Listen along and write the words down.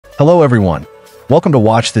Hello everyone, welcome to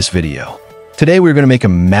watch this video. Today we're going to make a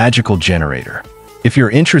magical generator. If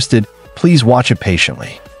you're interested, please watch it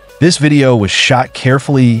patiently. This video was shot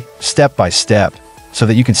carefully, step by step, so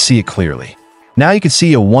that you can see it clearly. Now you can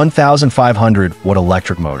see a 1500 watt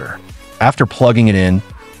electric motor. After plugging it in,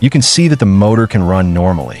 you can see that the motor can run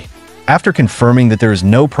normally. After confirming that there is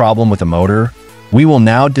no problem with the motor, we will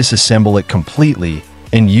now disassemble it completely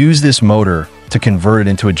and use this motor to convert it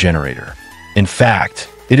into a generator. In fact,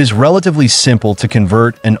 it is relatively simple to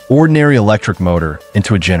convert an ordinary electric motor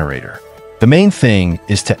into a generator. The main thing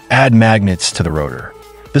is to add magnets to the rotor.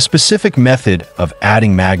 The specific method of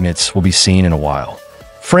adding magnets will be seen in a while.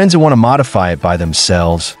 Friends who want to modify it by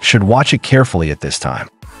themselves should watch it carefully at this time.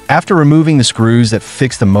 After removing the screws that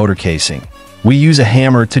fix the motor casing, we use a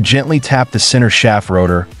hammer to gently tap the center shaft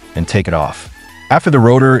rotor and take it off. After the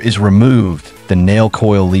rotor is removed, the nail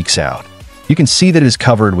coil leaks out. You can see that it is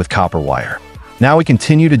covered with copper wire. Now we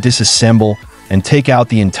continue to disassemble and take out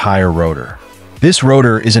the entire rotor. This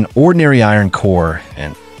rotor is an ordinary iron core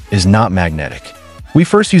and is not magnetic. We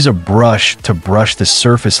first use a brush to brush the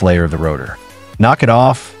surface layer of the rotor. Knock it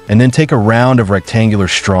off and then take a round of rectangular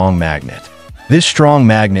strong magnet. This strong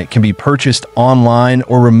magnet can be purchased online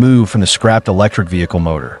or removed from the scrapped electric vehicle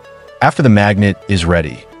motor. After the magnet is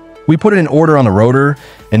ready, we put it in order on the rotor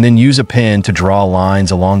and then use a pen to draw lines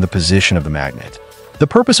along the position of the magnet. The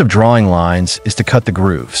purpose of drawing lines is to cut the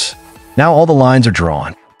grooves. Now all the lines are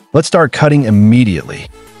drawn. Let's start cutting immediately.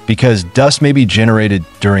 Because dust may be generated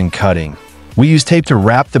during cutting, we use tape to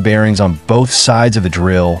wrap the bearings on both sides of the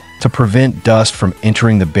drill to prevent dust from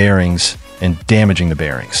entering the bearings and damaging the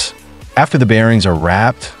bearings. After the bearings are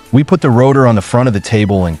wrapped, we put the rotor on the front of the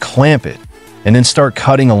table and clamp it, and then start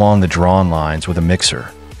cutting along the drawn lines with a mixer.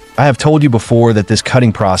 I have told you before that this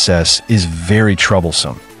cutting process is very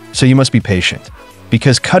troublesome, so you must be patient.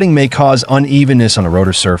 Because cutting may cause unevenness on the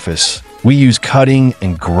rotor surface, we use cutting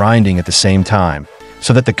and grinding at the same time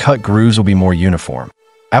so that the cut grooves will be more uniform.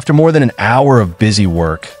 After more than an hour of busy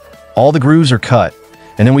work, all the grooves are cut,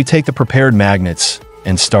 and then we take the prepared magnets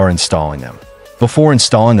and start installing them. Before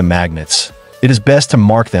installing the magnets, it is best to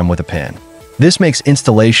mark them with a pen. This makes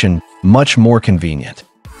installation much more convenient.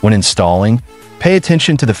 When installing, pay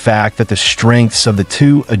attention to the fact that the strengths of the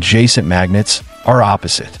two adjacent magnets are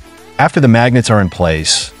opposite. After the magnets are in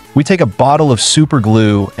place, we take a bottle of super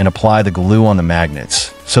glue and apply the glue on the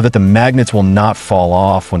magnets so that the magnets will not fall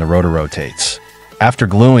off when the rotor rotates. After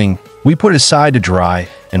gluing, we put it aside to dry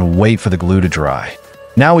and wait for the glue to dry.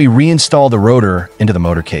 Now we reinstall the rotor into the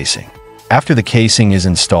motor casing. After the casing is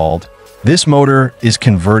installed, this motor is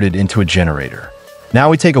converted into a generator. Now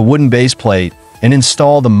we take a wooden base plate and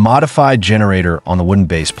install the modified generator on the wooden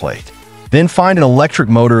base plate. Then find an electric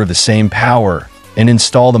motor of the same power and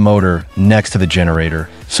install the motor next to the generator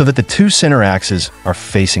so that the two center axes are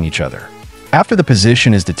facing each other. After the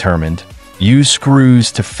position is determined, use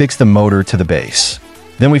screws to fix the motor to the base.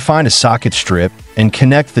 Then we find a socket strip and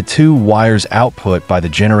connect the two wires output by the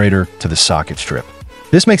generator to the socket strip.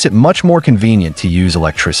 This makes it much more convenient to use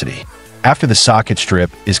electricity. After the socket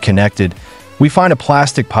strip is connected, we find a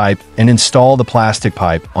plastic pipe and install the plastic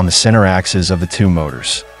pipe on the center axis of the two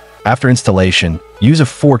motors. After installation, use a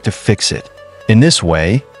fork to fix it. In this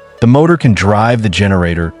way, the motor can drive the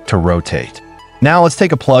generator to rotate. Now let's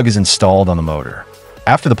take a plug is installed on the motor.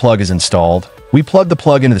 After the plug is installed, we plug the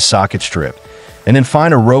plug into the socket strip and then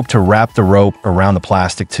find a rope to wrap the rope around the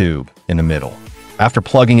plastic tube in the middle. After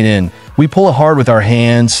plugging it in, we pull it hard with our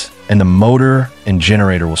hands and the motor and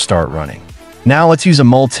generator will start running. Now let's use a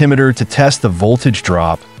multimeter to test the voltage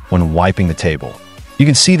drop when wiping the table. You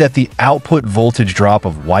can see that the output voltage drop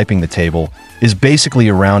of wiping the table is basically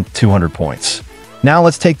around 200 points. Now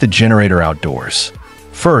let's take the generator outdoors.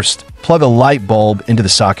 First, plug a light bulb into the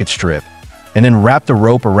socket strip, and then wrap the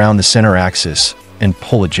rope around the center axis and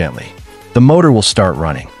pull it gently. The motor will start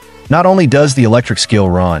running. Not only does the electric skill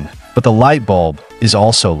run, but the light bulb is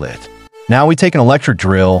also lit. Now we take an electric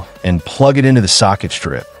drill and plug it into the socket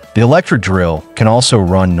strip. The electric drill can also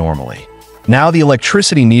run normally. Now the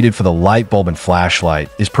electricity needed for the light bulb and flashlight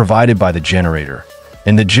is provided by the generator,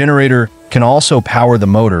 and the generator can also power the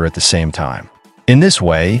motor at the same time. In this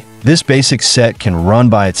way, this basic set can run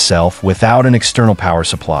by itself without an external power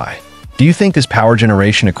supply. Do you think this power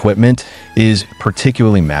generation equipment is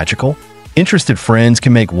particularly magical? Interested friends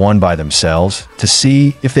can make one by themselves to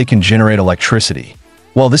see if they can generate electricity.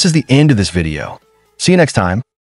 Well, this is the end of this video. See you next time.